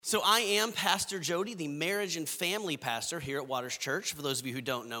So I am Pastor Jody, the marriage and family pastor here at Waters Church, for those of you who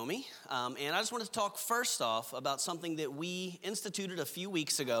don't know me. And I just wanted to talk first off about something that we instituted a few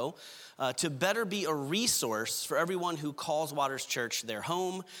weeks ago to better be a resource for everyone who calls Waters Church their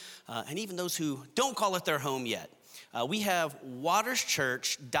home, and even those who don't call it their home yet. We have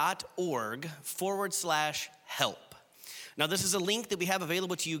waterschurch.org/help. Now, this is a link that we have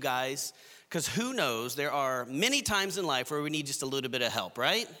available to you guys because who knows, there are many times in life where we need just a little bit of help,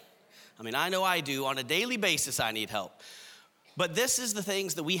 right? I mean, I know I do. On a daily basis, I need help. But this is the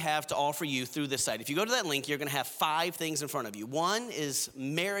things that we have to offer you through this site. If you go to that link, you're going to have 5 things in front of you. One is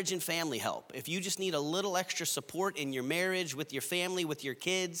marriage and family help. If you just need a little extra support in your marriage, with your family, with your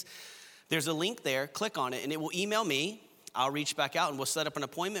kids, there's a link there. Click on it, and it will email me. I'll reach back out, and we'll set up an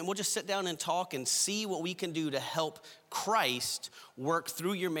appointment. We'll just sit down and talk and see what we can do to help Christ work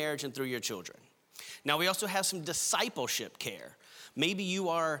through your marriage and through your children. Now, we also have some discipleship care. Maybe you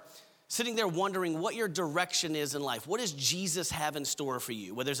are sitting there wondering what your direction is in life. What does Jesus have in store for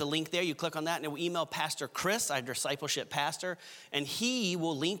you? Well, there's a link there. You click on that, and it will email Pastor Chris, our discipleship pastor, and he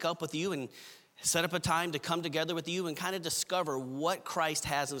will link up with you and set up a time to come together with you and kind of discover what Christ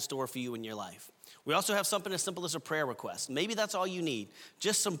has in store for you in your life. We also have something as simple as a prayer request. Maybe that's all you need,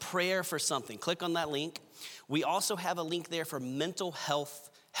 just some prayer for something. Click on that link. We also have a link there for mental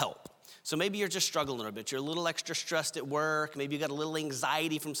health help. So maybe you're just struggling a little bit. You're a little extra stressed at work. Maybe you got a little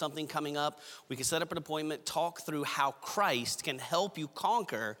anxiety from something coming up. We can set up an appointment, talk through how Christ can help you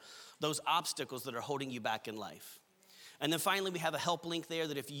conquer those obstacles that are holding you back in life. And then finally, we have a help link there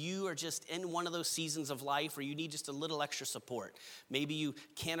that if you are just in one of those seasons of life where you need just a little extra support, maybe you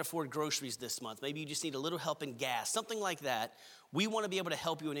can't afford groceries this month, maybe you just need a little help in gas, something like that, we want to be able to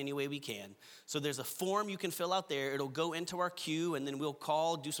help you in any way we can. So there's a form you can fill out there. It'll go into our queue, and then we'll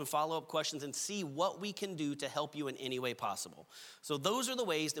call, do some follow-up questions, and see what we can do to help you in any way possible. So those are the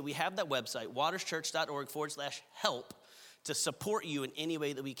ways that we have that website, waterschurch.org/help, to support you in any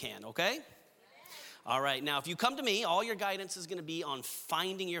way that we can, okay? All right, now if you come to me, all your guidance is going to be on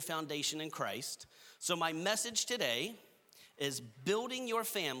finding your foundation in Christ. So my message today is building your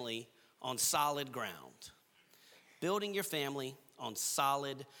family on solid ground. Building your family on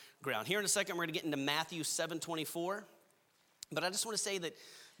solid ground. Here in a second, we're going to get into Matthew 7:24. But I just want to say that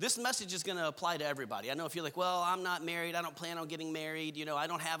this message is going to apply to everybody. I know if you're like, well, I'm not married. I don't plan on getting married. I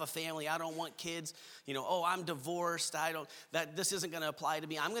don't have a family. I don't want kids. I'm divorced. This isn't going to apply to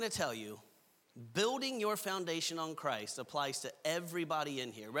me. I'm going to tell you, building your foundation on Christ applies to everybody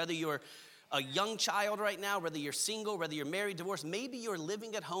in here. Whether you're a young child right now, whether you're single, whether you're married, divorced, maybe you're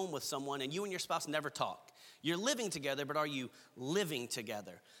living at home with someone and you and your spouse never talk. You're living together, but are you living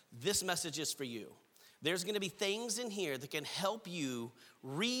together? This message is for you. There's going to be things in here that can help you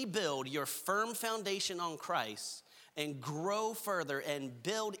rebuild your firm foundation on Christ and grow further and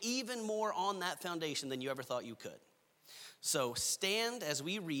build even more on that foundation than you ever thought you could. So stand as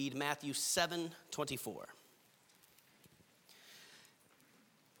we read Matthew 7:24.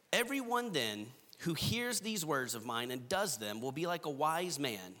 Everyone then who hears these words of mine and does them will be like a wise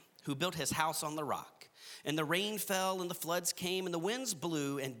man who built his house on the rock. And the rain fell and the floods came and the winds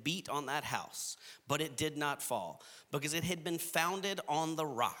blew and beat on that house. But it did not fall because it had been founded on the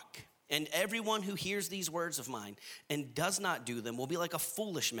rock. And everyone who hears these words of mine and does not do them will be like a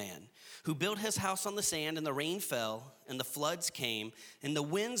foolish man who built his house on the sand, and the rain fell and the floods came and the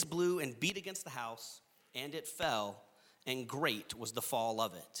winds blew and beat against the house, and it fell, and great was the fall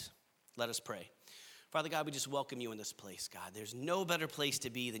of it. Let us pray. Father God, we just welcome you in this place, God. There's no better place to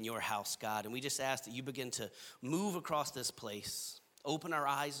be than your house, God. And we just ask that you begin to move across this place. Open our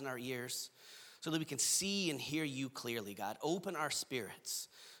eyes and our ears so that we can see and hear you clearly, God. Open our spirits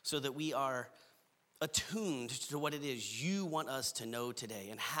so that we are attuned to what it is you want us to know today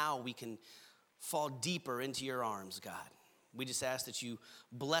and how we can fall deeper into your arms, God. We just ask that you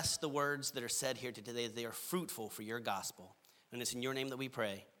bless the words that are said here today, that they are fruitful for your gospel. And it's in your name that we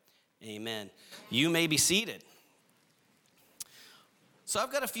pray. Amen. You may be seated. So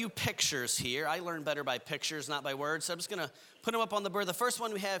I've got a few pictures here. I learn better by pictures, not by words. So I'm just going to put them up on the board. The first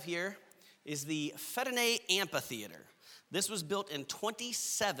one we have here is the Fedene Amphitheater. This was built in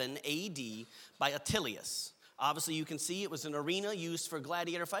 27 AD by Attilius. Obviously, you can see it was an arena used for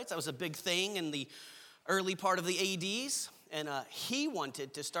gladiator fights. That was a big thing in the early part of the ADs. And he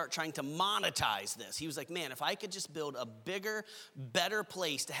wanted to start trying to monetize this. He was like, man, if I could just build a bigger, better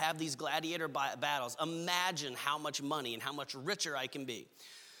place to have these gladiator battles, imagine how much money and how much richer I can be.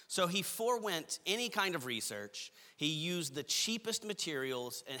 So he forewent any kind of research. He used the cheapest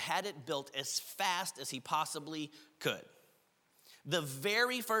materials and had it built as fast as he possibly could. The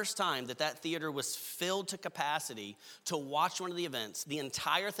very first time that theater was filled to capacity to watch one of the events, the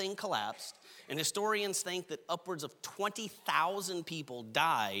entire thing collapsed, and historians think that upwards of 20,000 people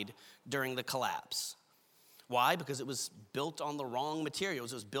died during the collapse. Why? Because it was built on the wrong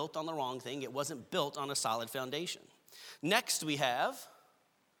materials. It was built on the wrong thing. It wasn't built on a solid foundation. Next we have,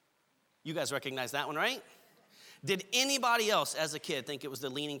 you guys recognize that one, right? Did anybody else as a kid think it was the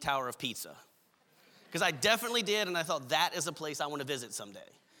Leaning Tower of Pisa? Because I definitely did, and I thought that is a place I want to visit someday.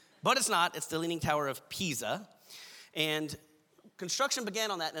 But it's not. It's the Leaning Tower of Pisa. And construction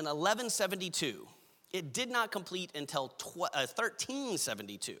began on that in 1172. It did not complete until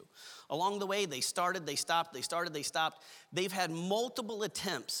 1372. Along the way, they started, they stopped, they started, they stopped. They've had multiple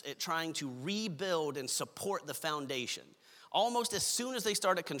attempts at trying to rebuild and support the foundation. Almost as soon as they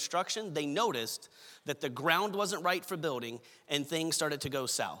started construction, they noticed that the ground wasn't right for building and things started to go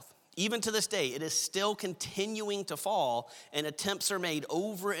south. Even to this day, it is still continuing to fall, and attempts are made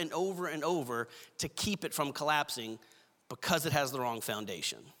over and over and over to keep it from collapsing because it has the wrong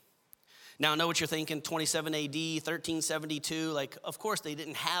foundation. Now, I know what you're thinking, 27 AD, 1372, of course, they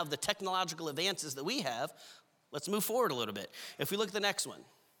didn't have the technological advances that we have. Let's move forward a little bit. If we look at the next one,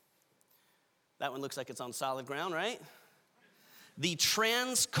 that one looks like it's on solid ground, right? The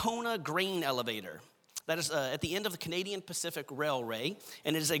Transcona grain elevator. That is at the end of the Canadian Pacific Railway,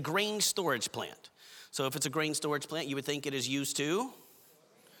 and it is a grain storage plant. So if it's a grain storage plant, you would think it is used to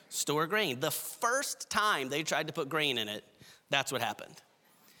store grain. The first time they tried to put grain in it, that's what happened.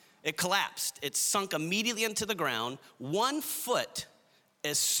 It collapsed. It sunk immediately into the ground, 1 foot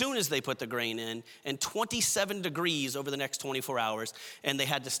as soon as they put the grain in, and 27 degrees over the next 24 hours, and they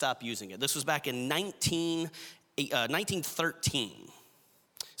had to stop using it. This was back in 1913.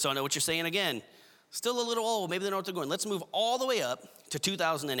 So I know what you're saying again. Still a little old, maybe they know what they're going. Let's move all the way up to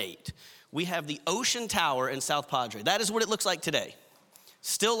 2008. We have the Ocean Tower in South Padre. That is what it looks like today.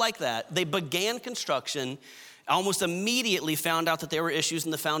 Still like that. They began construction, almost immediately found out that there were issues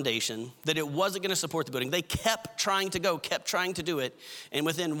in the foundation, that it wasn't gonna support the building. They kept trying to do it, and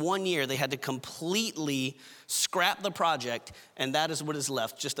within 1 year, they had to completely scrap the project, and that is what is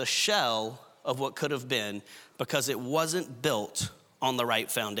left, just a shell of what could have been, because it wasn't built on the right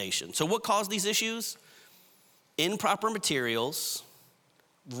foundation. So what caused these issues? Improper materials,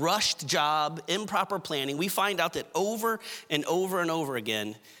 rushed job, improper planning. We find out that over and over and over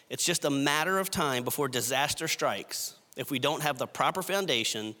again, it's just a matter of time before disaster strikes if we don't have the proper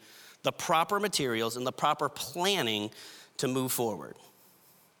foundation, the proper materials, and the proper planning to move forward.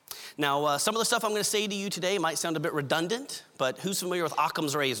 Now, some of the stuff I'm gonna say to you today might sound a bit redundant, but who's familiar with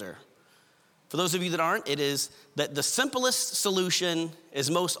Occam's razor? For those of you that aren't, it is that the simplest solution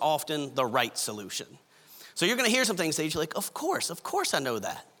is most often the right solution. So you're gonna hear some things that you're like, of course I know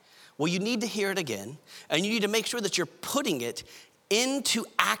that. Well, you need to hear it again, and you need to make sure that you're putting it into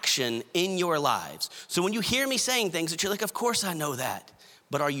action in your lives. So when you hear me saying things that you're like, of course I know that,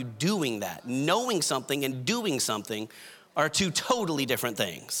 but are you doing that? Knowing something and doing something are two totally different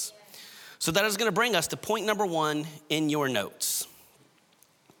things. So that is gonna bring us to point number 1 in your notes.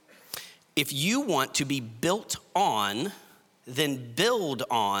 If you want to be built on, then build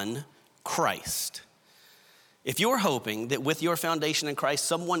on Christ. If you're hoping that with your foundation in Christ,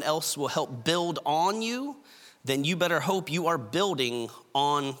 someone else will help build on you, then you better hope you are building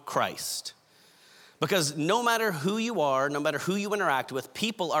on Christ. Because no matter who you are, no matter who you interact with,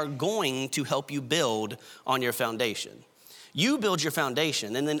 people are going to help you build on your foundation. You build your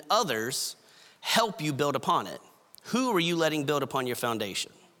foundation, and then others help you build upon it. Who are you letting build upon your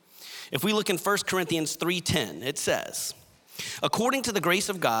foundation? If we look in 1 Corinthians 3:10, it says, according to the grace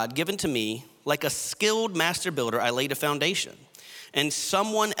of God given to me, like a skilled master builder, I laid a foundation, and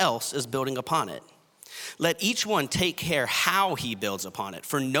someone else is building upon it. Let each one take care how he builds upon it,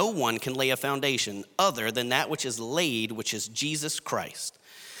 for no one can lay a foundation other than that which is laid, which is Jesus Christ.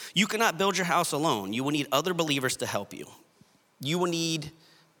 You cannot build your house alone. You will need other believers to help you. You will need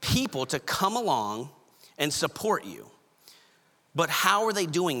people to come along and support you. But how are they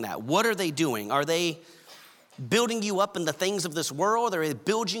doing that? What are they doing? Are they building you up in the things of this world, or are they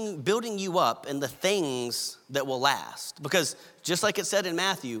building you up in the things that will last? Because just like it said in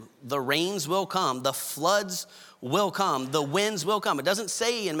Matthew, the rains will come, the floods will come, the winds will come. It doesn't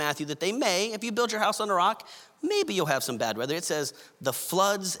say in Matthew that they may. If you build your house on a rock, maybe you'll have some bad weather. It says the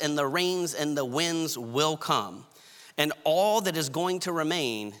floods and the rains and the winds will come. And all that is going to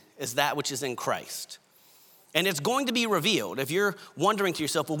remain is that which is in Christ. And it's going to be revealed. If you're wondering to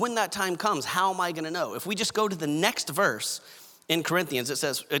yourself, well, when that time comes, how am I going to know? If we just go to the next verse in Corinthians,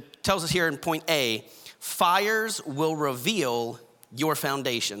 it tells us here in point A, fires will reveal your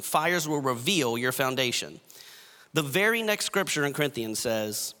foundation. Fires will reveal your foundation. The very next scripture in Corinthians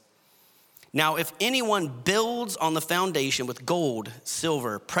says, now if anyone builds on the foundation with gold,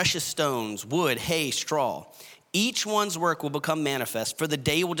 silver, precious stones, wood, hay, straw, each one's work will become manifest, for the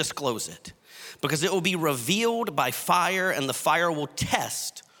day will disclose it, because it will be revealed by fire, and the fire will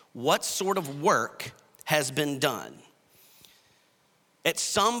test what sort of work has been done. At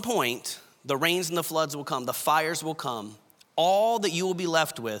some point, the rains and the floods will come, the fires will come. All that you will be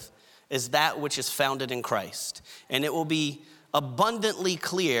left with is that which is founded in Christ. And it will be abundantly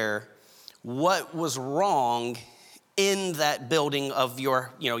clear what was wrong in that building of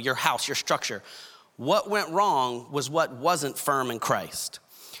your house, your structure. What went wrong was what wasn't firm in Christ.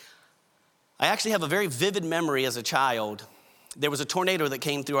 I actually have a very vivid memory as a child. There was a tornado that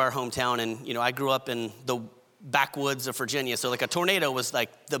came through our hometown, and I grew up in the backwoods of Virginia. So like a tornado was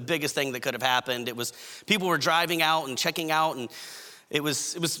like the biggest thing that could have happened. It was, people were driving out and checking out, and it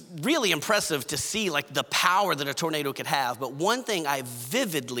was really impressive to see like the power that a tornado could have. But one thing I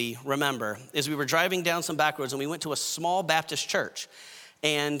vividly remember is we were driving down some back roads, and we went to a small Baptist church,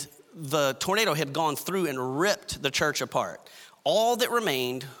 and the tornado had gone through and ripped the church apart. All that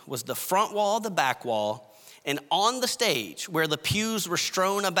remained was the front wall, the back wall, and on the stage where the pews were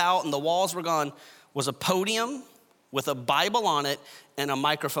strewn about and the walls were gone was a podium with a Bible on it and a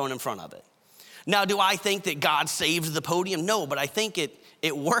microphone in front of it. Now, do I think that God saved the podium? No, but I think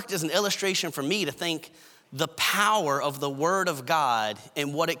it worked as an illustration for me to think the power of the Word of God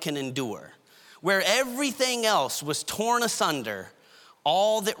and what it can endure. Where everything else was torn asunder,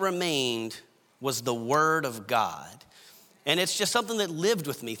 all that remained was the Word of God. And it's just something that lived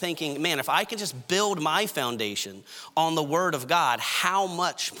with me, thinking, man, if I can just build my foundation on the Word of God, how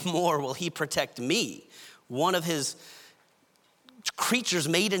much more will He protect me? One of His creatures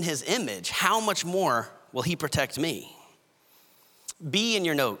made in His image, how much more will He protect me? B in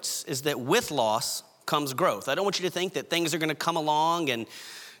your notes is that with loss comes growth. I don't want you to think that things are going to come along and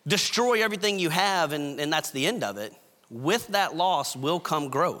destroy everything you have, and that's the end of it. With that loss will come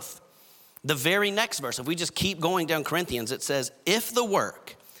growth. The very next verse, if we just keep going down Corinthians, it says, if the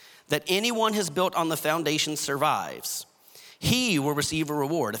work that anyone has built on the foundation survives, he will receive a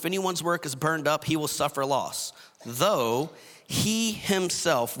reward. If anyone's work is burned up, he will suffer loss, though he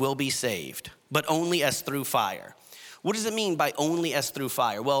himself will be saved, but only as through fire. What does it mean by only as through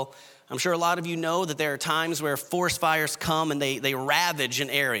fire? Well, I'm sure a lot of you know that there are times where forest fires come and they ravage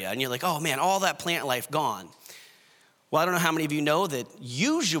an area, and you're like, oh man, all that plant life gone. Well, I don't know how many of you know that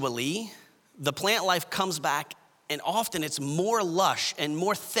usually the plant life comes back, and often it's more lush and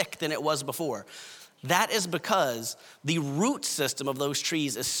more thick than it was before. That is because the root system of those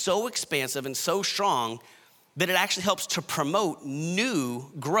trees is so expansive and so strong that it actually helps to promote new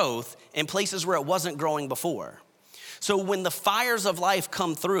growth in places where it wasn't growing before. So when the fires of life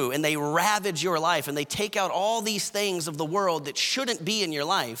come through and they ravage your life and they take out all these things of the world that shouldn't be in your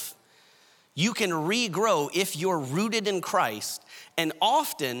life, you can regrow if you're rooted in Christ, and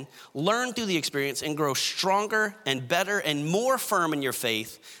often learn through the experience and grow stronger and better and more firm in your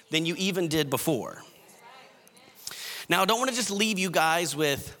faith than you even did before. Now, I don't want to just leave you guys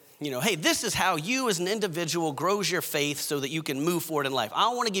with, hey, this is how you as an individual grows your faith so that you can move forward in life.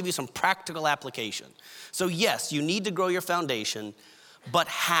 I want to give you some practical application. So yes, you need to grow your foundation, but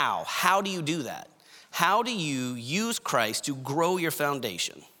how? How do you do that? How do you use Christ to grow your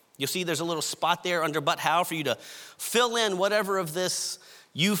foundation? You'll see there's a little spot there under but how for you to fill in whatever of this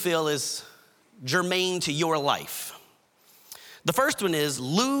you feel is germane to your life. The first one is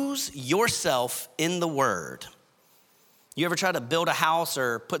lose yourself in the Word. You ever try to build a house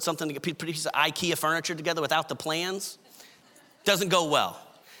or put something, put a piece of IKEA furniture together without the plans? Doesn't go well.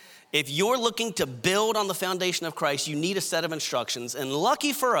 If you're looking to build on the foundation of Christ, you need a set of instructions. And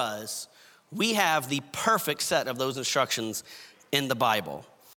lucky for us, we have the perfect set of those instructions in the Bible.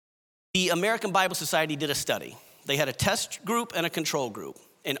 The American Bible Society did a study. They had a test group and a control group.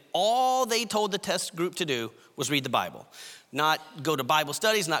 And all they told the test group to do was read the Bible. Not go to Bible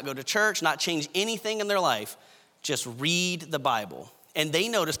studies, not go to church, not change anything in their life. Just read the Bible. And they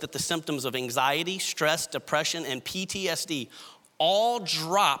noticed that the symptoms of anxiety, stress, depression, and PTSD all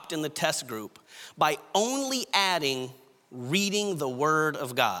dropped in the test group by only adding reading the Word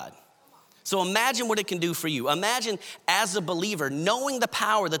of God. So imagine what it can do for you. Imagine as a believer, knowing the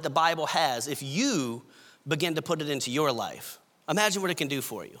power that the Bible has if you begin to put it into your life. Imagine what it can do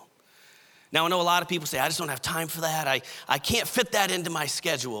for you. Now, I know a lot of people say, I just don't have time for that. I can't fit that into my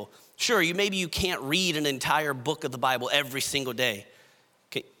schedule. Sure, maybe you can't read an entire book of the Bible every single day.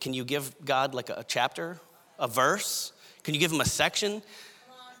 Can you give God like a chapter, a verse? Can you give him a section?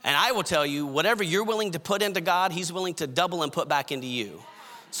 And I will tell you, whatever you're willing to put into God, he's willing to double and put back into you.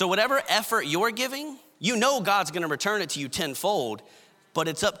 So whatever effort you're giving, You know God's gonna return it to you tenfold, but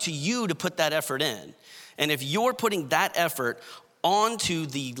it's up to you to put that effort in. And if you're putting that effort onto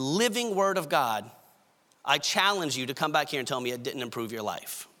the living word of God, I challenge you to come back here and tell me it didn't improve your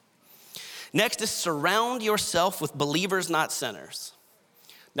life. Next is surround yourself with believers, not sinners.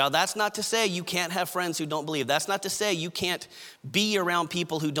 Now, that's not to say you can't have friends who don't believe. That's not to say you can't be around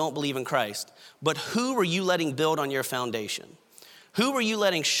people who don't believe in Christ. But who are you letting build on your foundation? Who are you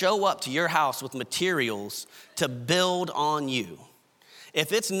letting show up to your house with materials to build on you?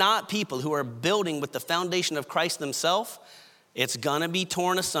 If it's not people who are building with the foundation of Christ themselves, it's gonna be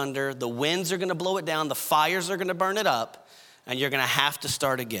torn asunder. The winds are gonna blow it down. The fires are gonna burn it up. And you're gonna have to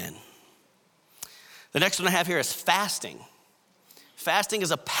start again. The next one I have here is fasting. Fasting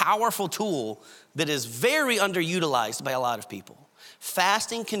is a powerful tool that is very underutilized by a lot of people.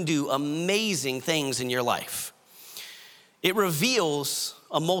 Fasting can do amazing things in your life. It reveals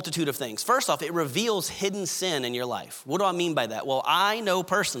a multitude of things. First off, it reveals hidden sin in your life. What do I mean by that? Well, I know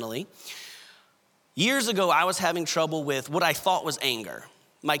personally, years ago, I was having trouble with what I thought was anger.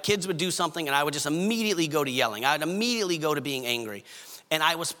 My kids would do something and I would just immediately go to yelling. I'd immediately go to being angry. And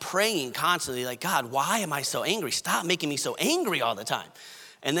I was praying constantly like, God, why am I so angry? Stop making me so angry all the time.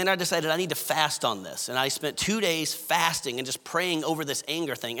 And then I decided I need to fast on this. And I spent 2 days fasting and just praying over this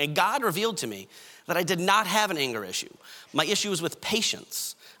anger thing. And God revealed to me that I did not have an anger issue. My issue was with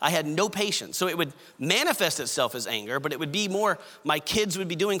patience. I had no patience. So it would manifest itself as anger, but it would be more, my kids would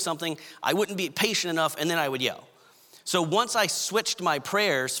be doing something, I wouldn't be patient enough, and then I would yell. So once I switched my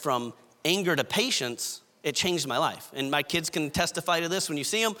prayers from anger to patience, it changed my life. And my kids can testify to this when you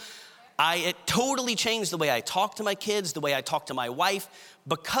see them. It totally changed the way I talk to my kids, the way I talk to my wife,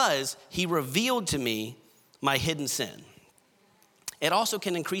 because he revealed to me my hidden sin. It also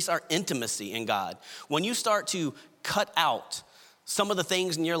can increase our intimacy in God. When you start to cut out some of the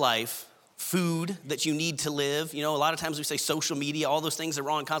things in your life, food that you need to live, a lot of times we say social media, all those things are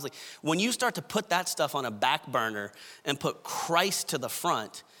wrong constantly. When you start to put that stuff on a back burner and put Christ to the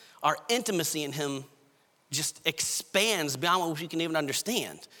front, our intimacy in him just expands beyond what we can even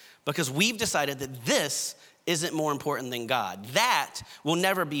understand, because we've decided that this isn't more important than God. That will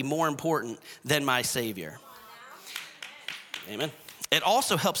never be more important than my Savior. Amen. It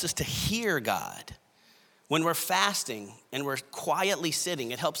also helps us to hear God. When we're fasting and we're quietly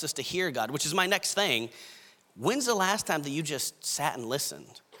sitting, it helps us to hear God, which is my next thing. When's the last time that you just sat and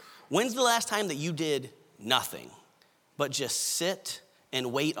listened? When's the last time that you did nothing but just sit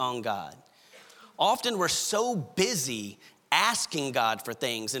and wait on God? Often we're so busy asking God for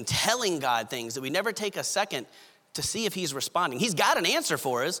things and telling God things that we never take a second to see if he's responding. He's got an answer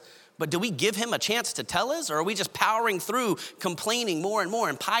for us, but do we give him a chance to tell us? Or are we just powering through, complaining more and more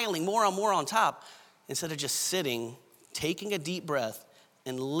and piling more and more on top instead of just sitting, taking a deep breath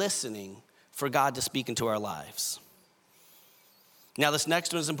and listening for God to speak into our lives? Now, this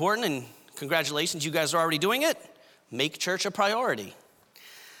next one is important, and congratulations, you guys are already doing it. Make church a priority.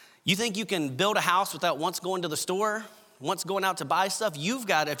 You think you can build a house without once going to the store, once going out to buy stuff?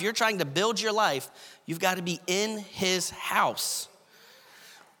 If you're trying to build your life, you've got to be in his house.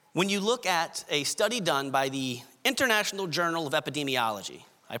 When you look at a study done by the International Journal of Epidemiology,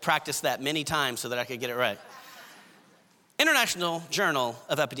 I practiced that many times so that I could get it right. International Journal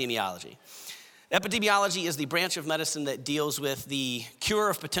of Epidemiology. Epidemiology is the branch of medicine that deals with the cure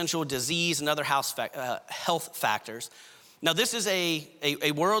of potential disease and other health factors. Now, this is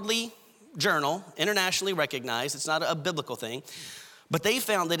a worldly journal, internationally recognized. It's not a biblical thing. But they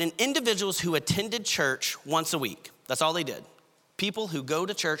found that in individuals who attended church once a week, that's all they did, people who go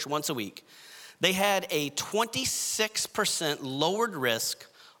to church once a week, they had a 26% lowered risk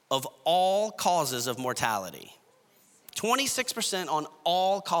of all causes of mortality. 26% on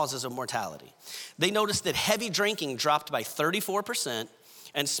all causes of mortality. They noticed that heavy drinking dropped by 34%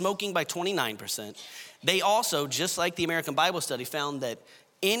 and smoking by 29%. They also, just like the American Bible Study, found that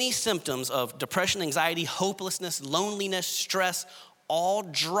any symptoms of depression, anxiety, hopelessness, loneliness, stress, all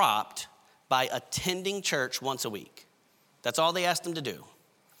dropped by attending church once a week. That's all they asked them to do.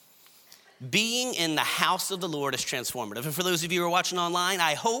 Being in the house of the Lord is transformative. And for those of you who are watching online,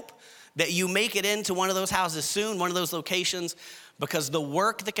 I hope that you make it into one of those houses soon, one of those locations, because the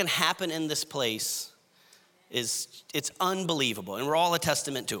work that can happen in this place it's unbelievable, and we're all a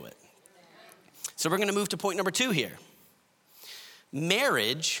testament to it. So we're gonna move to point number 2 here.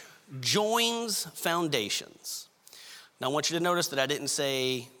 Marriage joins foundations. Now I want you to notice that I didn't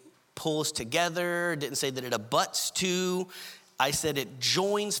say pulls together, didn't say that it abuts to. I said it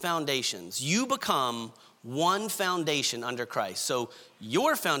joins foundations. You become one foundation under Christ. So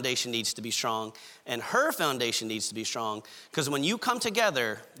your foundation needs to be strong and her foundation needs to be strong, because when you come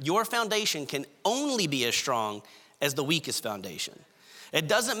together, your foundation can only be as strong as the weakest foundation. It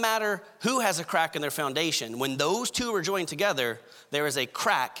doesn't matter who has a crack in their foundation. When those two are joined together, there is a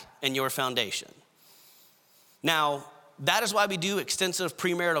crack in your foundation. Now, that is why we do extensive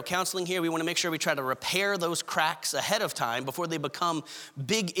premarital counseling here. We want to make sure we try to repair those cracks ahead of time before they become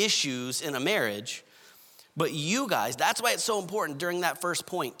big issues in a marriage. But you guys, that's why it's so important during that first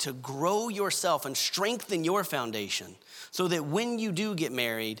point to grow yourself and strengthen your foundation so that when you do get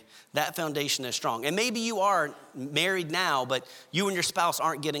married, that foundation is strong. And maybe you are married now, but you and your spouse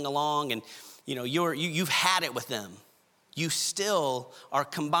aren't getting along and you've had it with them. You still are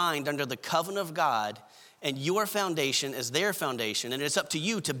combined under the covenant of God, and your foundation is their foundation, and it's up to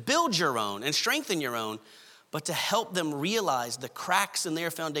you to build your own and strengthen your own, but to help them realize the cracks in their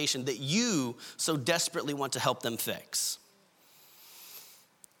foundation that you so desperately want to help them fix.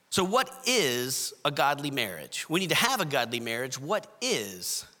 So what is a godly marriage? We need to have a godly marriage. What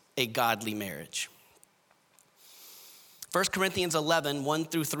is a godly marriage? 1 Corinthians 11,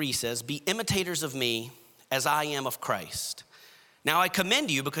 1-3 says, "Be imitators of me as I am of Christ. Now I commend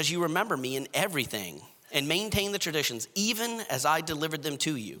you because you remember me in everything and maintain the traditions, even as I delivered them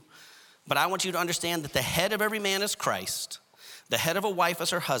to you. But I want you to understand that the head of every man is Christ, the head of a wife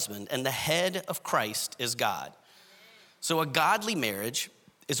is her husband, and the head of Christ is God." So a godly marriage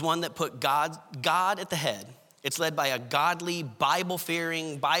is one that put God at the head. It's led by a godly,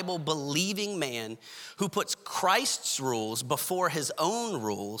 Bible-fearing, Bible-believing man who puts Christ's rules before his own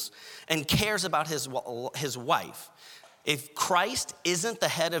rules and cares about his wife. If Christ isn't the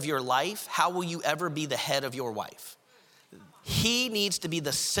head of your life, how will you ever be the head of your wife? He needs to be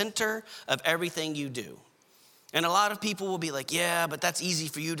the center of everything you do. And a lot of people will be like, yeah, but that's easy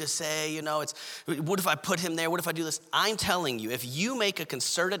for you to say, what if I put him there? What if I do this? I'm telling you, if you make a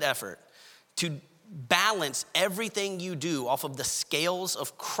concerted effort to balance everything you do off of the scales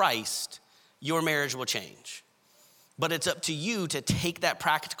of Christ, your marriage will change. But it's up to you to take that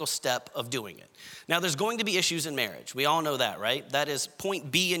practical step of doing it. Now, there's going to be issues in marriage. We all know that, right? That is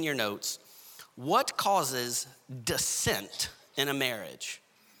point B in your notes. What causes dissent in a marriage?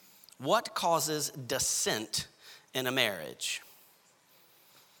 What causes dissent in a marriage?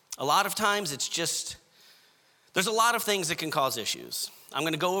 A lot of times there's a lot of things that can cause issues. I'm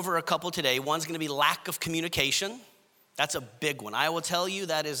going to go over a couple today. One's going to be lack of communication. That's a big one. I will tell you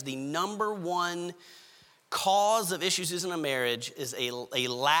that is the number one cause of issues in a marriage, is a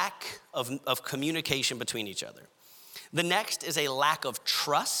lack of communication between each other. The next is a lack of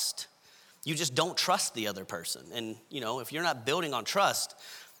trust. You just don't trust the other person. And, if you're not building on trust,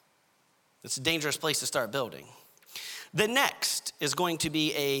 it's a dangerous place to start building. The next is going to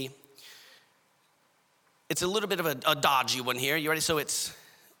be it's a little bit of a dodgy one here. You ready? So it's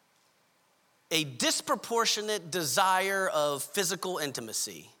a disproportionate desire of physical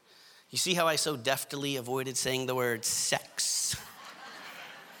intimacy. You see how I so deftly avoided saying the word sex?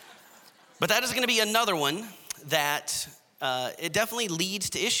 But that is going to be another one that it definitely leads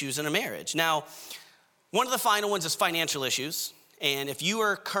to issues in a marriage. Now, one of the final ones is financial issues. And if you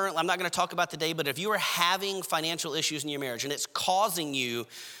are currently, I'm not going to talk about today, but if you are having financial issues in your marriage and it's causing you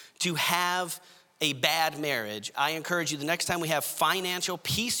to have a bad marriage, I encourage you, the next time we have Financial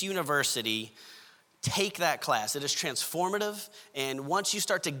Peace University, take that class. It is transformative. And once you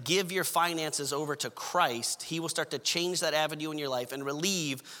start to give your finances over to Christ, he will start to change that avenue in your life and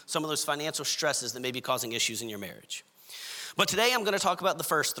relieve some of those financial stresses that may be causing issues in your marriage. But today I'm going to talk about the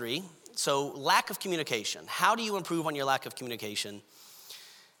first three. So lack of communication. How do you improve on your lack of communication?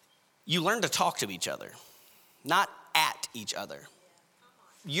 You learn to talk to each other, not at each other.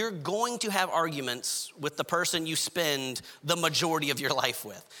 You're going to have arguments with the person you spend the majority of your life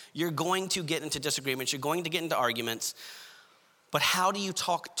with. You're going to get into disagreements. You're going to get into arguments. But how do you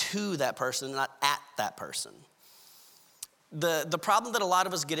talk to that person, not at that person? The problem that a lot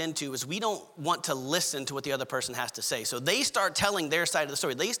of us get into is we don't want to listen to what the other person has to say. So they start telling their side of the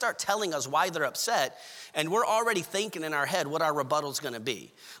story. They start telling us why they're upset, and we're already thinking in our head what our rebuttal is going to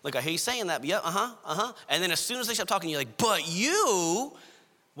be. Like, I hear you saying that, but yeah, And then as soon as they stop talking, you're like, but you...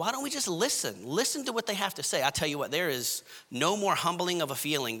 Why don't we just listen? Listen to what they have to say. I tell you what, there is no more humbling of a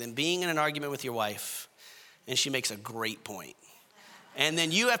feeling than being in an argument with your wife and she makes a great point. And then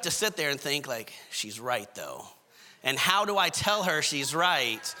you have to sit there and think like, she's right though. And how do I tell her she's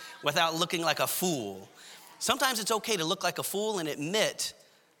right without looking like a fool? Sometimes it's okay to look like a fool and admit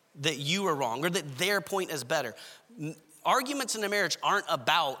that you are wrong or that their point is better. Arguments in a marriage aren't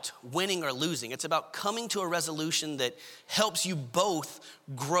about winning or losing. It's about coming to a resolution that helps you both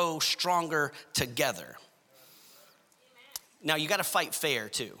grow stronger together. Now, you got to fight fair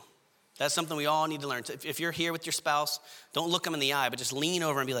too. That's something we all need to learn. If you're here with your spouse, don't look them in the eye, but just lean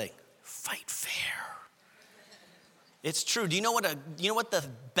over and be like, fight fair. It's true. Do you know what the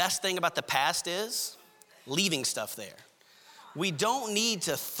best thing about the past is? Leaving stuff there. We don't need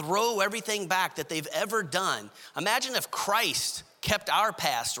to throw everything back that they've ever done. Imagine if Christ kept our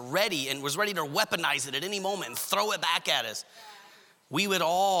past ready and was ready to weaponize it at any moment and throw it back at us. We would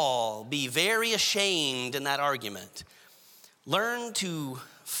all be very ashamed in that argument. Learn to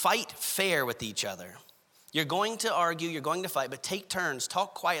fight fair with each other. You're going to argue, you're going to fight, but take turns,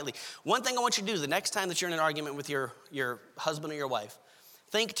 talk quietly. One thing I want you to do the next time that you're in an argument with your husband or your wife,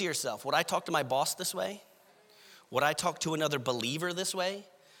 think to yourself, would I talk to my boss this way? Would I talk to another believer this way?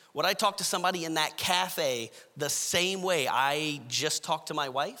 Would I talk to somebody in that cafe the same way I just talked to my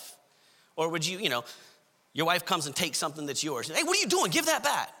wife? Or would you, your wife comes and takes something that's yours. Hey, what are you doing? Give that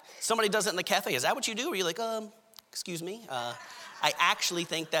back. Somebody does it in the cafe. Is that what you do? Or you're like, excuse me. I actually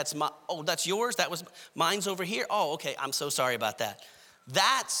think that's that's yours? That was mine's over here? Oh, okay, I'm so sorry about that.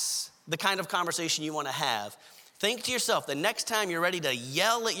 That's the kind of conversation you want to have. Think to yourself, the next time you're ready to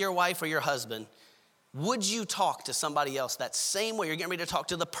yell at your wife or your husband, would you talk to somebody else that same way you're getting ready to talk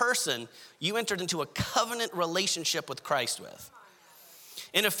to the person you entered into a covenant relationship with Christ with?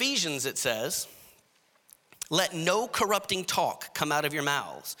 In Ephesians, it says, let no corrupting talk come out of your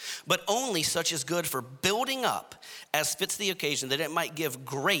mouths, but only such as good for building up as fits the occasion, that it might give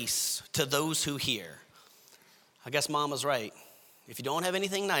grace to those who hear. I guess Mama's right. If you don't have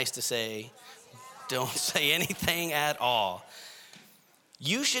anything nice to say, don't say anything at all.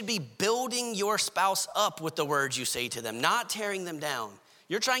 You should be building your spouse up with the words you say to them, not tearing them down.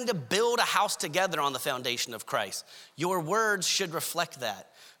 You're trying to build a house together on the foundation of Christ. Your words should reflect that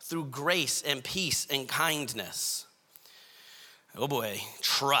through grace and peace and kindness. Oh boy,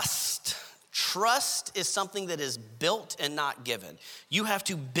 trust. Trust is something that is built and not given. You have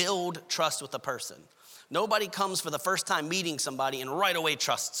to build trust with a person. Nobody comes for the first time meeting somebody and right away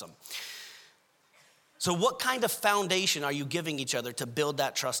trusts them. So what kind of foundation are you giving each other to build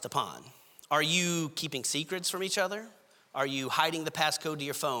that trust upon? Are you keeping secrets from each other? Are you hiding the passcode to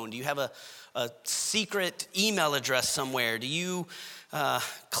your phone? Do you have a secret email address somewhere? Do you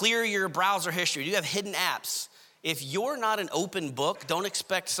clear your browser history? Do you have hidden apps? If you're not an open book, don't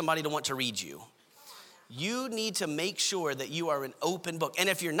expect somebody to want to read you. You need to make sure that you are an open book. And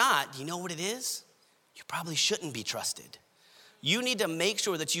if you're not, you know what it is? You probably shouldn't be trusted. You need to make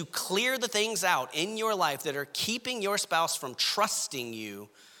sure that you clear the things out in your life that are keeping your spouse from trusting you,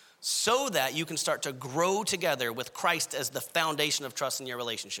 so that you can start to grow together with Christ as the foundation of trust in your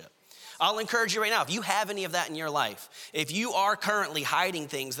relationship. I'll encourage you right now, if you have any of that in your life, if you are currently hiding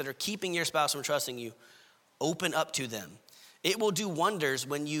things that are keeping your spouse from trusting you, open up to them. It will do wonders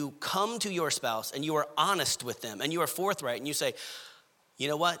when you come to your spouse and you are honest with them and you are forthright and you say, you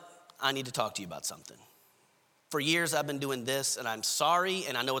know what? I need to talk to you about something. For years, I've been doing this, and I'm sorry,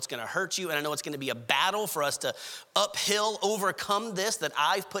 and I know it's going to hurt you, and I know it's going to be a battle for us to uphill overcome this that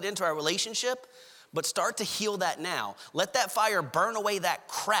I've put into our relationship, but start to heal that now. Let that fire burn away that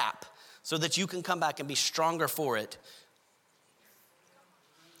crap so that you can come back and be stronger for it.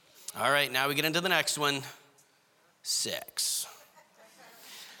 All right, now we get into the next one, sex.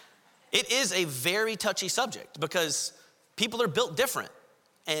 It is a very touchy subject because people are built different.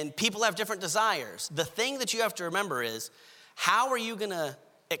 And people have different desires. The thing that you have to remember is, how are you gonna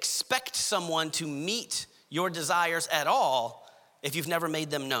expect someone to meet your desires at all if you've never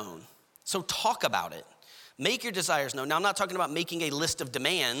made them known? So talk about it. Make your desires known. Now, I'm not talking about making a list of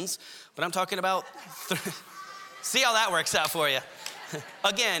demands, but I'm talking about, see how that works out for you.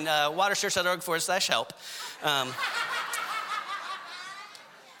 Again, waterchurch.org/help.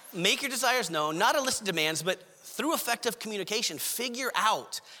 Make your desires known, not a list of demands, but through effective communication, figure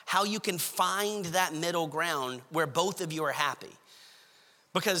out how you can find that middle ground where both of you are happy.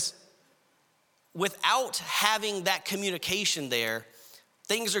 Because without having that communication there,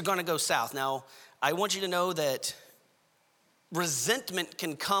 things are gonna go south. Now, I want you to know that resentment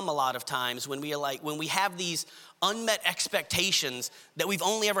can come a lot of times when we have these unmet expectations that we've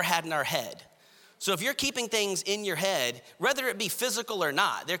only ever had in our head. So if you're keeping things in your head, whether it be physical or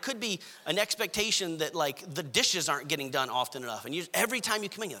not, there could be an expectation that the dishes aren't getting done often enough. And every time you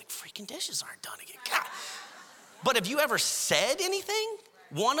come in, you're like, freaking dishes aren't done again. God. But have you ever said anything?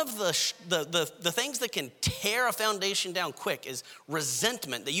 One of the things that can tear a foundation down quick is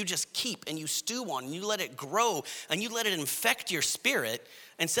resentment that you just keep and you stew on and you let it grow and you let it infect your spirit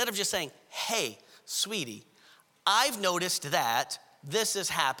instead of just saying, hey, sweetie, I've noticed that this is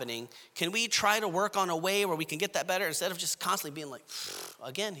happening. Can we try to work on a way where we can get that better instead of just constantly being like,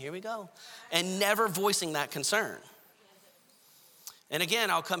 again, here we go, and never voicing that concern. And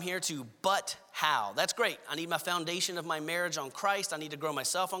again, I'll come here to, but how? That's great. I need my foundation of my marriage on Christ. I need to grow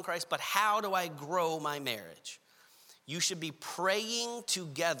myself on Christ. But how do I grow my marriage? You should be praying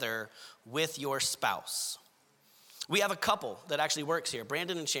together with your spouse. We have a couple that actually works here,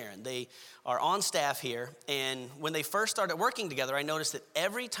 Brandon and Sharon. They are on staff here. And when they first started working together, I noticed that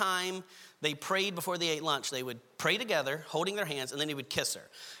every time they prayed before they ate lunch, they would pray together, holding their hands, and then he would kiss her.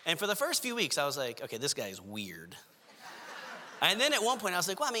 And for the first few weeks, I was like, okay, this guy is weird. And then at one point I was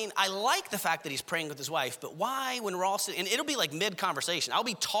like, well, I mean, I like the fact that he's praying with his wife, but why when we're all sitting, and it'll be like mid-conversation. I'll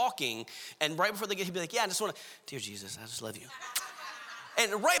be talking, and right before they get, he'll be like, yeah, I just want to, dear Jesus, I just love you.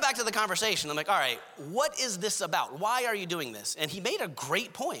 And right back to the conversation, I'm like, all right, what is this about? Why are you doing this? And he made a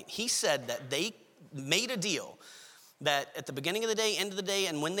great point. He said that they made a deal that at the beginning of the day, end of the day,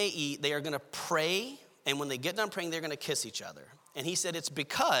 and when they eat, they are going to pray, and when they get done praying, they're going to kiss each other. And he said it's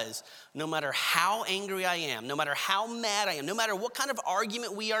because no matter how angry I am, no matter how mad I am, no matter what kind of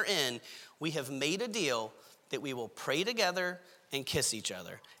argument we are in, we have made a deal that we will pray together and kiss each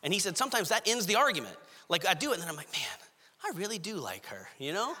other. And he said sometimes that ends the argument. Like I do it and then I'm like, man, I really do like her,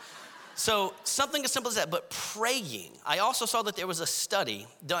 you know? So something as simple as that, but praying. I also saw that there was a study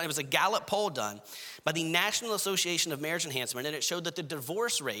done, it was a Gallup poll done by the National Association of Marriage Enhancement, and it showed that the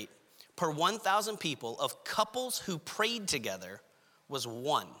divorce rate per 1,000 people of couples who prayed together was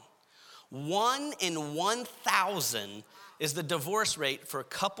 1. 1 in 1,000 is the divorce rate for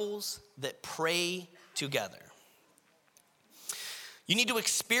couples that pray together. You need to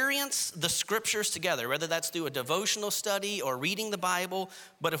experience the scriptures together, whether that's through a devotional study or reading the Bible.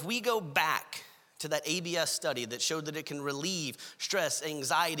 But if we go back to that ABS study that showed that it can relieve stress,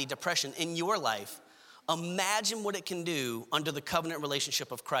 anxiety, depression in your life, imagine what it can do under the covenant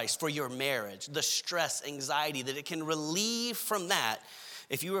relationship of Christ for your marriage, the stress, anxiety that it can relieve from that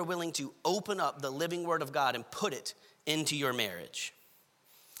if you are willing to open up the living word of God and put it into your marriage.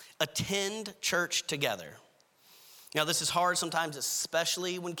 Attend church together. Now, this is hard sometimes,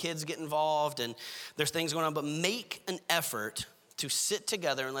 especially when kids get involved and there's things going on, but make an effort to sit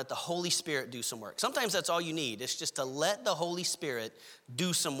together and let the Holy Spirit do some work. Sometimes that's all you need. It's just to let the Holy Spirit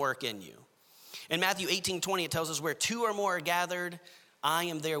do some work in you. In Matthew 18:20, it tells us where 2 or more are gathered, I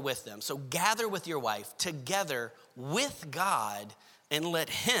am there with them. So gather with your wife together with God and let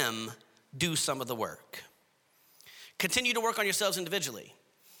him do some of the work. Continue to work on yourselves individually.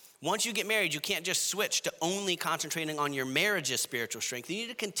 Once you get married, you can't just switch to only concentrating on your marriage's spiritual strength. You need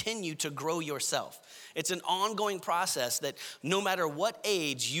to continue to grow yourself. It's an ongoing process that no matter what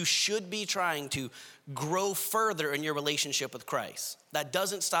age, you should be trying to grow further in your relationship with Christ. That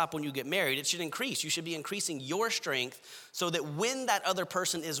doesn't stop when you get married. It should increase. You should be increasing your strength so that when that other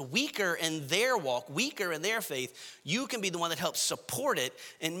person is weaker in their walk, weaker in their faith, you can be the one that helps support it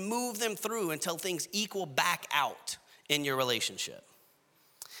and move them through until things equal back out in your relationship.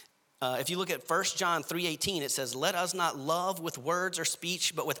 If you look at 1 John 3:18, it says, let us not love with words or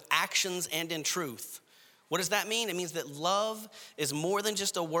speech, but with actions and in truth. What does that mean? It means that love is more than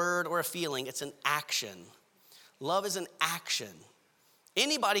just a word or a feeling. It's an action. Love is an action.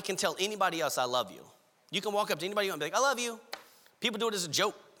 Anybody can tell anybody else, I love you. You can walk up to anybody and be like, I love you. People do it as a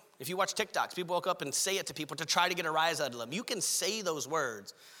joke. If you watch TikToks, people walk up and say it to people to try to get a rise out of them. You can say those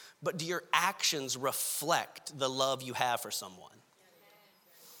words, but do your actions reflect the love you have for someone?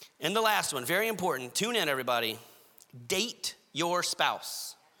 And the last one, very important. Tune in, everybody. Date your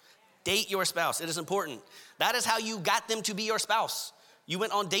spouse. Date your spouse. It is important. That is how you got them to be your spouse. You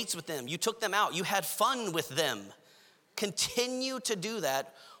went on dates with them. You took them out. You had fun with them. Continue to do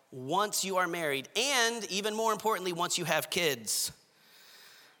that once you are married, and even more importantly, once you have kids.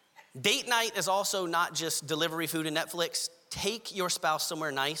 Date night is also not just delivery food and Netflix. Take your spouse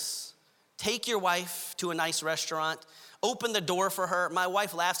somewhere nice. Take your wife to a nice restaurant. Open the door for her. My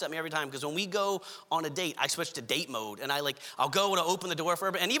wife laughs at me every time because when we go on a date, I switch to date mode and I'll go and I'll open the door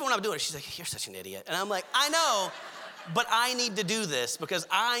for her. And even when I'm doing it, she's like, you're such an idiot. And I'm like, I know, but I need to do this because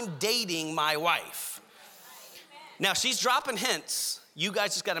I'm dating my wife. Now she's dropping hints. You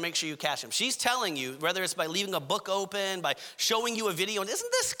guys just got to make sure you catch them. She's telling you, whether it's by leaving a book open, by showing you a video, and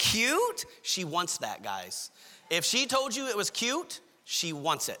isn't this cute? She wants that, guys. If she told you it was cute, she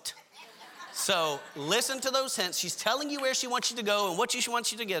wants it. So listen to those hints. She's telling you where she wants you to go and what she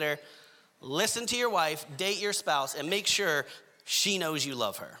wants you to get her. Listen to your wife, date your spouse, and make sure she knows you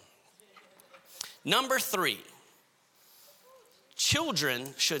love her. Number 3,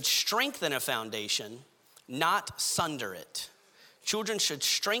 children should strengthen a foundation, not sunder it. Children should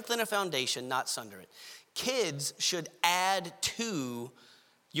strengthen a foundation, not sunder it. Kids should add to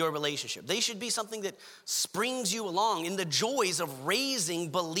your relationship. They should be something that springs you along in the joys of raising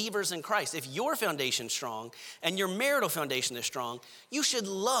believers in Christ. If your foundation's strong and your marital foundation is strong, you should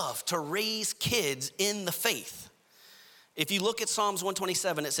love to raise kids in the faith. If you look at Psalms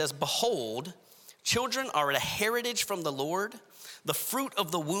 127, it says, "Behold, children are a heritage from the Lord, the fruit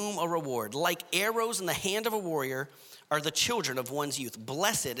of the womb a reward. Like arrows in the hand of a warrior are the children of one's youth.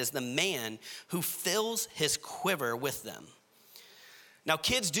 Blessed is the man who fills his quiver with them." Now,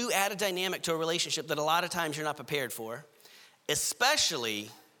 kids do add a dynamic to a relationship that a lot of times you're not prepared for, especially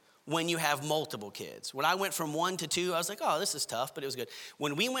when you have multiple kids. When I went from 1 to 2, I was like, oh, this is tough, but it was good.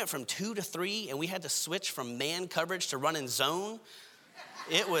 When we went from 2 to 3 and we had to switch from man coverage to run in zone,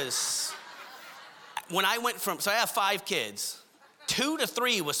 it was, when I went from, so I have 5 kids. 2 to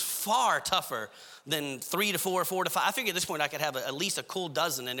 3 was far tougher than 3 to 4, 4 to 5. I figured at this point I could have at least a cool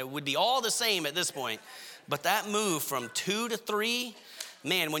dozen and it would be all the same at this point. But that move from 2 to 3,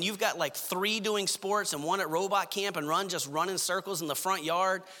 man, when you've got like 3 doing sports and 1 at robot camp and just running circles in the front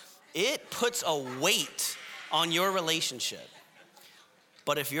yard, it puts a weight on your relationship.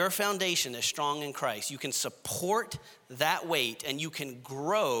 But if your foundation is strong in Christ, you can support that weight and you can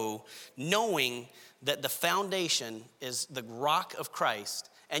grow knowing that the foundation is the rock of Christ,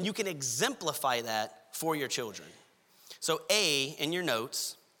 and you can exemplify that for your children. So A, in your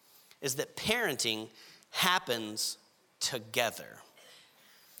notes, is that parenting happens together.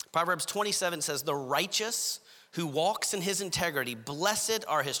 Proverbs 27 says, "The righteous who walks in his integrity, blessed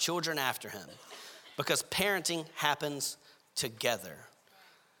are his children after him," because parenting happens together.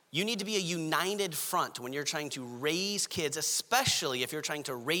 You need to be a united front when you're trying to raise kids, especially if you're trying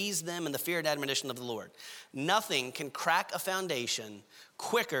to raise them in the fear and admonition of the Lord. Nothing can crack a foundation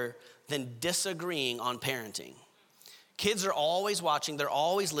quicker than disagreeing on parenting. Kids are always watching, they're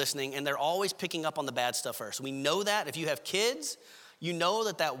always listening, and they're always picking up on the bad stuff first. We know that. If you have kids, you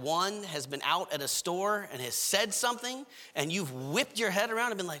know that one has been out at a store and has said something, and you've whipped your head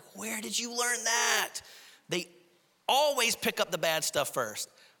around and been like, where did you learn that? They always pick up the bad stuff first.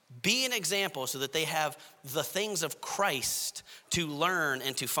 Be an example so that they have the things of Christ to learn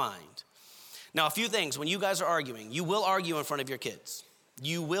and to find. Now, a few things. When you guys are arguing, you will argue in front of your kids.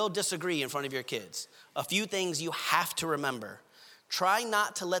 You will disagree in front of your kids. A few things you have to remember. Try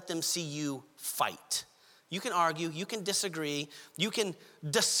not to let them see you fight. You can argue, you can disagree, you can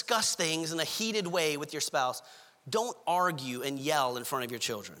discuss things in a heated way with your spouse. Don't argue and yell in front of your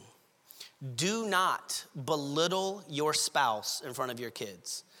children. Do not belittle your spouse in front of your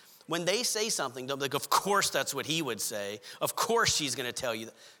kids. When they say something, don't be like, of course that's what he would say. Of course she's gonna tell you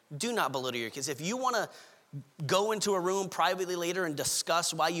that. Do not belittle your kids. If you wanna go into a room privately later and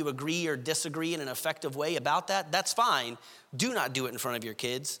discuss why you agree or disagree in an effective way about that, that's fine. Do not do it in front of your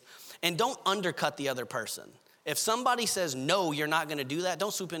kids. And don't undercut the other person. If somebody says, no, you're not gonna do that,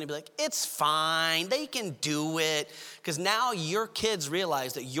 don't swoop in and be like, it's fine, they can do it. Because now your kids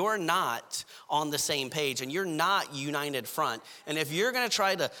realize that you're not on the same page and you're not united front. And if you're gonna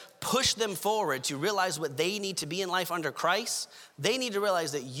try to push them forward to realize what they need to be in life under Christ, they need to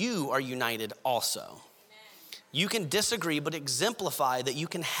realize that you are united also. Amen. You can disagree, but exemplify that you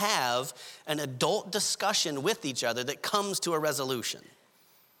can have an adult discussion with each other that comes to a resolution.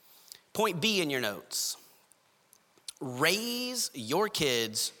 Point B in your notes. Raise your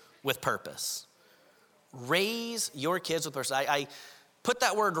kids with purpose. Raise your kids with purpose. I put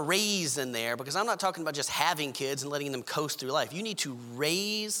that word raise in there because I'm not talking about just having kids and letting them coast through life. You need to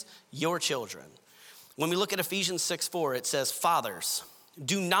raise your children. When we look at Ephesians 6:4, it says, "Fathers,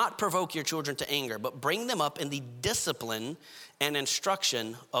 do not provoke your children to anger, but bring them up in the discipline and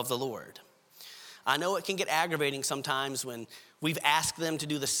instruction of the Lord." I know it can get aggravating sometimes when we've asked them to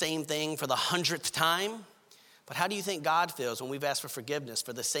do the same thing for the 100th time, but how do you think God feels when we've asked for forgiveness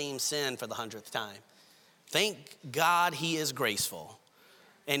for the same sin for the 100th time? Thank God he is graceful,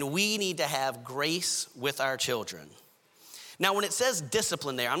 and we need to have grace with our children. Now, when it says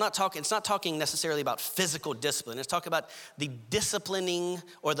discipline there, it's not talking necessarily about physical discipline. It's talking about the disciplining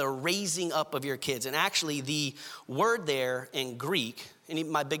or the raising up of your kids. And actually, the word there in Greek, any of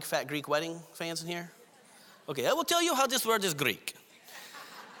my big fat Greek wedding fans in here? Okay, I will tell you how this word is Greek.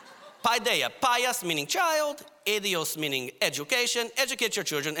 Paideia, paias meaning child, eidios meaning education, educate your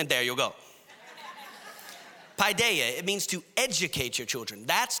children, and there you go. Paideia, it means to educate your children.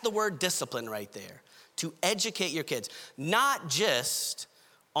 That's the word discipline right there. To educate your kids, not just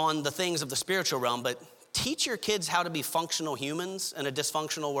on the things of the spiritual realm, but teach your kids how to be functional humans in a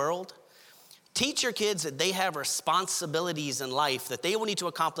dysfunctional world. Teach your kids that they have responsibilities in life that they will need to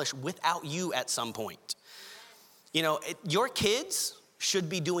accomplish without you at some point. You know, your kids should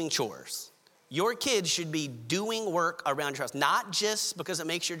be doing chores. Your kids should be doing work around your house, not just because it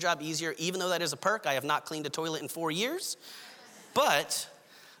makes your job easier, even though that is a perk. I have not cleaned a toilet in 4 years, but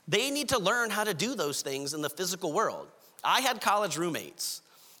they need to learn how to do those things in the physical world. I had college roommates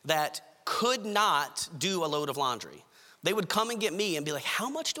that could not do a load of laundry. They would come and get me and be like, how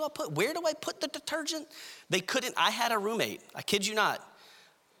much do I put? Where do I put the detergent? They couldn't. I had a roommate, I kid you not,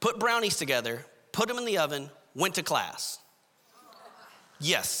 put brownies together, put them in the oven, went to class.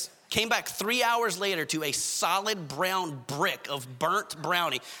 Yes. Came back 3 hours later to a solid brown brick of burnt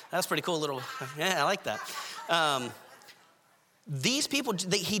brownie. That's pretty cool little, yeah, I like that. These people,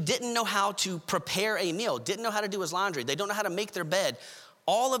 he didn't know how to prepare a meal, didn't know how to do his laundry. They don't know how to make their bed.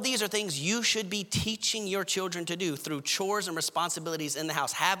 All of these are things you should be teaching your children to do through chores and responsibilities in the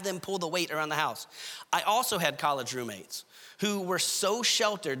house. Have them pull the weight around the house. I also had college roommates who were so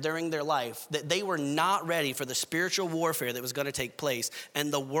sheltered during their life that they were not ready for the spiritual warfare that was going to take place,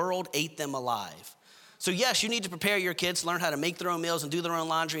 and the world ate them alive. So yes, you need to prepare your kids to learn how to make their own meals and do their own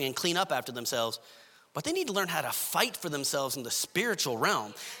laundry and clean up after themselves, but they need to learn how to fight for themselves in the spiritual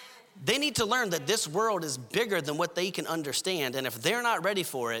realm. They need to learn that this world is bigger than what they can understand, and if they're not ready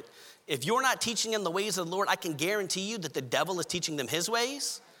for it, if you're not teaching them the ways of the Lord, I can guarantee you that the devil is teaching them his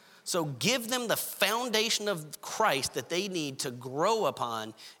ways. So give them the foundation of Christ that they need to grow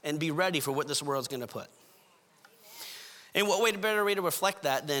upon and be ready for what this world's going to put. And what better way to reflect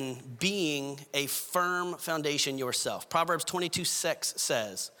that than being a firm foundation yourself? Proverbs 22:6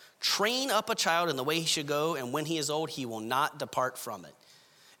 says, train up a child in the way he should go, and when he is old, he will not depart from it.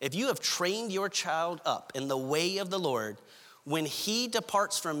 If you have trained your child up in the way of the Lord, when he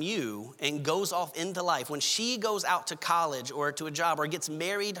departs from you and goes off into life, when she goes out to college or to a job or gets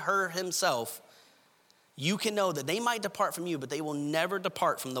married himself, you can know that they might depart from you, but they will never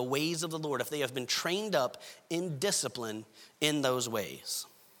depart from the ways of the Lord if they have been trained up in discipline in those ways.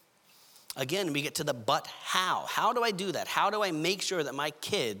 Again, we get to the but how. How do I do that? How do I make sure that my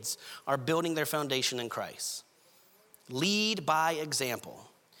kids are building their foundation in Christ? Lead by example.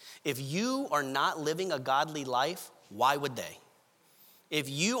 If you are not living a godly life, why would they? If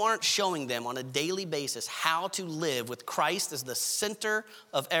you aren't showing them on a daily basis how to live with Christ as the center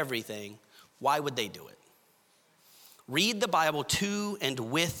of everything, why would they do it? Read the Bible to and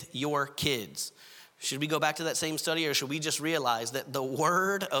with your kids. Should we go back to that same study, or should we just realize that the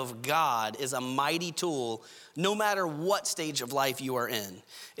Word of God is a mighty tool no matter what stage of life you are in?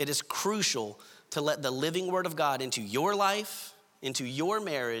 It is crucial to let the living Word of God into your life, into your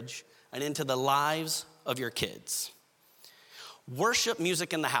marriage, and into the lives of your kids. Worship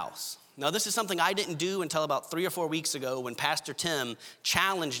music in the house. Now, this is something I didn't do until about 3 or 4 weeks ago when Pastor Tim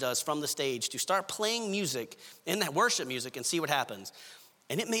challenged us from the stage to start playing music in that worship music and see what happens.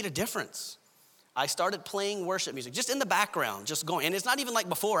 And it made a difference. I started playing worship music just in the background, just going. And it's not even like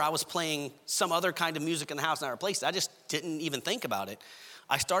before I was playing some other kind of music in the house and I replaced it. I just didn't even think about it.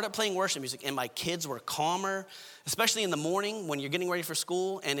 I started playing worship music and my kids were calmer, especially in the morning when you're getting ready for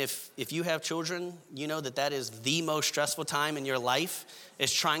school. And if you have children, you know that is the most stressful time in your life,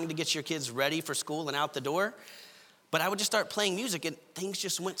 is trying to get your kids ready for school and out the door. But I would just start playing music and things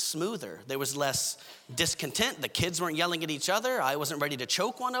just went smoother. There was less discontent. The kids weren't yelling at each other. I wasn't ready to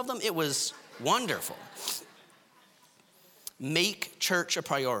choke one of them. It was wonderful. Make church a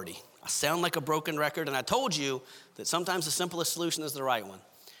priority. I sound like a broken record, and I told you that sometimes the simplest solution is the right one.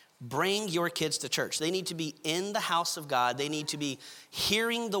 Bring your kids to church. They need to be in the house of God. They need to be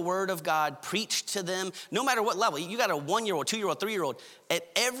hearing the word of God preached to them, no matter what level. You got a 1-year-old, 2-year-old, 3-year-old. At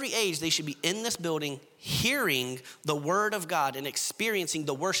every age, they should be in this building hearing the word of God and experiencing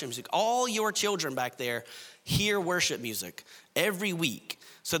the worship music. All your children back there hear worship music every week.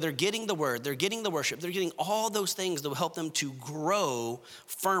 So they're getting the word, they're getting the worship, they're getting all those things that will help them to grow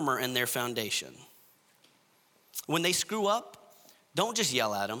firmer in their foundation. When they screw up, don't just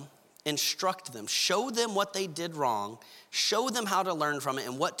yell at them, instruct them, show them what they did wrong, show them how to learn from it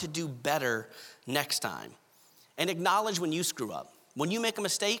and what to do better next time. And acknowledge when you screw up. When you make a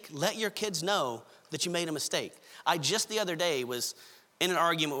mistake, let your kids know that you made a mistake. I just the other day was in an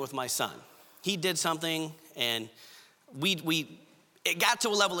argument with my son. He did something and it got to a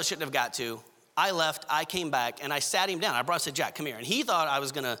level it shouldn't have got to. I left, I came back, and I sat him down. I said, Jack, come here. And he thought I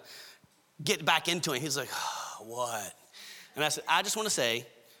was gonna get back into it. He's like, oh, what? And I said, I just wanna say,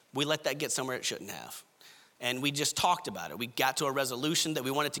 we let that get somewhere it shouldn't have. And we just talked about it. We got to a resolution that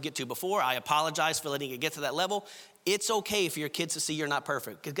we wanted to get to before. I apologize for letting it get to that level. It's okay for your kids to see you're not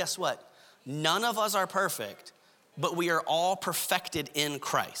perfect. Because guess what? None of us are perfect, but we are all perfected in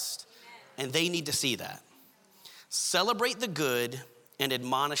Christ. And they need to see that. Celebrate the good and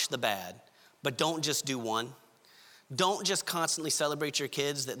admonish the bad, but don't just do one. Don't just constantly celebrate your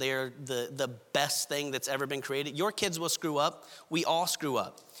kids that they are the best thing that's ever been created. Your kids will screw up. We all screw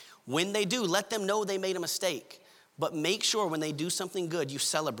up. When they do, let them know they made a mistake. But make sure when they do something good, you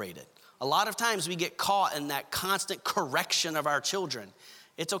celebrate it. A lot of times we get caught in that constant correction of our children.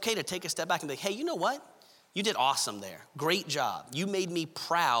 It's okay to take a step back and be like, hey, you know what? You did awesome there. Great job. You made me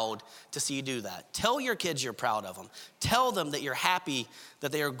proud to see you do that. Tell your kids you're proud of them. Tell them that you're happy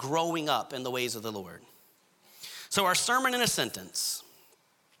that they are growing up in the ways of the Lord. So our sermon in a sentence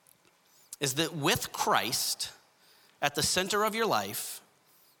is that with Christ at the center of your life,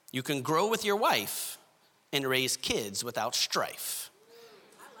 you can grow with your wife and raise kids without strife.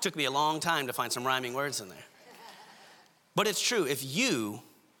 Took me a long time to find some rhyming words in there. But it's true, if you,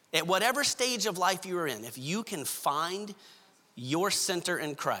 at whatever stage of life you are in, if you can find your center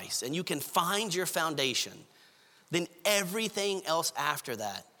in Christ and you can find your foundation, then everything else after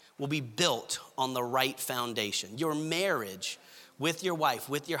that will be built on the right foundation. Your marriage with your wife,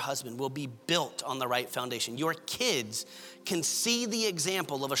 with your husband, will be built on the right foundation. Your kids can see the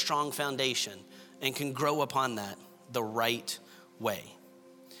example of a strong foundation and can grow upon that the right way.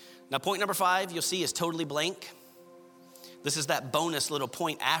 Now, point number 5, you'll see, is totally blank. This is that bonus little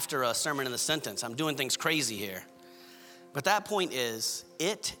point after a sermon in the sentence. I'm doing things crazy here. But that point is,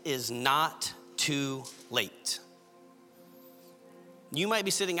 it is not too late. You might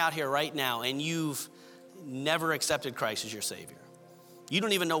be sitting out here right now and you've never accepted Christ as your Savior. You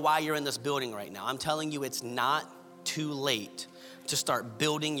don't even know why you're in this building right now. I'm telling you, it's not too late to start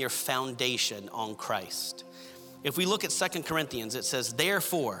building your foundation on Christ. If we look at 2 Corinthians, it says,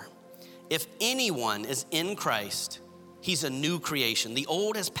 therefore, if anyone is in Christ, he's a new creation. The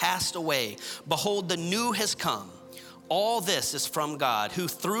old has passed away. Behold, the new has come. All this is from God, who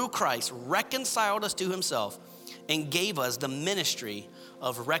through Christ reconciled us to himself and gave us the ministry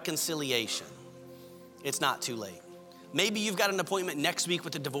of reconciliation. It's not too late. Maybe you've got an appointment next week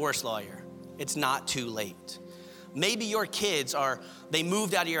with a divorce lawyer. It's not too late. Maybe your kids they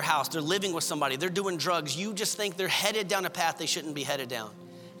moved out of your house. They're living with somebody. They're doing drugs. You just think they're headed down a path they shouldn't be headed down.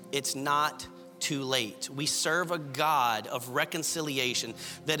 It's not too late. We serve a God of reconciliation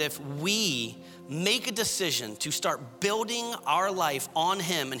that if we make a decision to start building our life on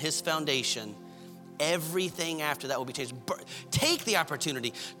him and his foundation, everything after that will be changed. Take the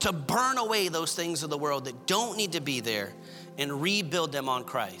opportunity to burn away those things of the world that don't need to be there and rebuild them on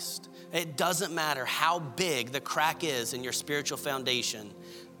Christ. It doesn't matter how big the crack is in your spiritual foundation,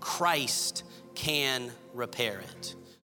 Christ can repair it.